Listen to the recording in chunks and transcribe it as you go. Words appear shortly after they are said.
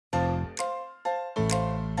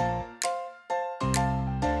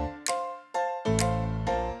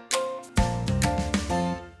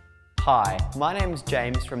Hi, my name's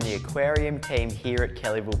James from the aquarium team here at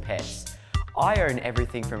Kellyville Pets. I own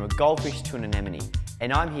everything from a goldfish to an anemone,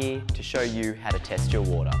 and I'm here to show you how to test your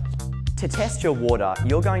water. To test your water,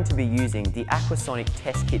 you're going to be using the Aquasonic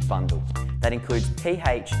Test Kit bundle that includes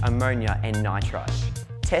pH, ammonia and nitrate.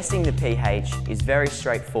 Testing the pH is very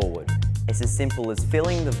straightforward. It's as simple as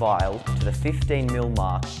filling the vial to the 15 ml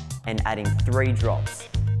mark and adding 3 drops.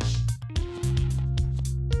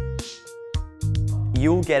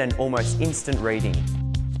 You'll get an almost instant reading.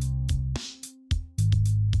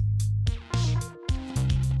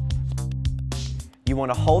 You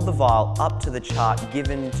want to hold the vial up to the chart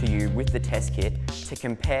given to you with the test kit to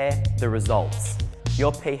compare the results.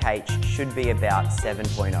 Your pH should be about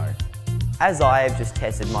 7.0. As I have just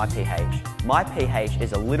tested my pH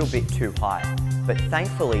is a little bit too high, but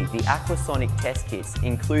thankfully the Aquasonic test kits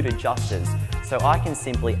include adjusters, so I can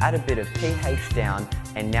simply add a bit of pH down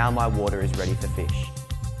and now my water is ready for fish.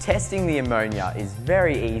 Testing the ammonia is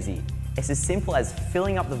very easy. It's as simple as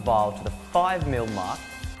filling up the vial to the 5 ml mark,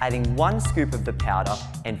 adding 1 scoop of the powder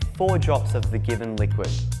and 4 drops of the given liquid.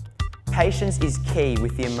 Patience is key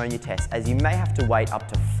with the ammonia test, as you may have to wait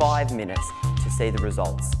up to 5 minutes to see the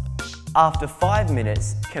results. After 5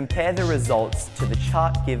 minutes, compare the results to the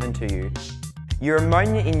chart given to you. Your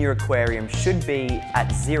ammonia in your aquarium should be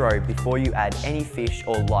at 0 before you add any fish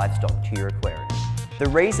or livestock to your aquarium. The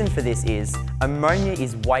reason for this is ammonia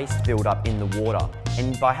is waste buildup in the water,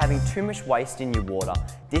 and by having too much waste in your water,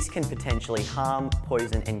 this can potentially harm,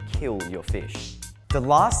 poison and kill your fish. The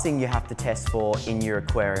last thing you have to test for in your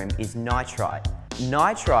aquarium is nitrate.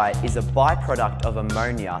 Nitrate is a byproduct of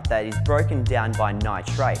ammonia that is broken down by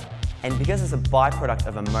nitrate, and because it's a byproduct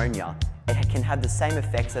of ammonia, it can have the same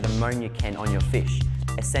effects that ammonia can on your fish,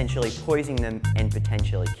 essentially poisoning them and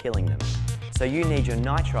potentially killing them. So you need your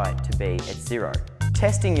nitrate to be at 0.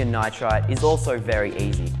 Testing your nitrate is also very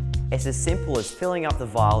easy. It's as simple as filling up the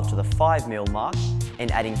vial to the 5 ml mark and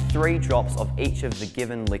adding 3 drops of each of the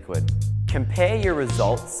given liquid. Compare your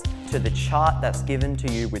results to the chart that's given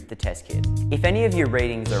to you with the test kit. If any of your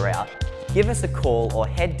readings are out, give us a call or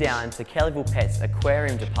head down to Kellyville Pets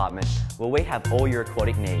Aquarium Department where we have all your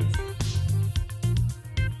aquatic needs.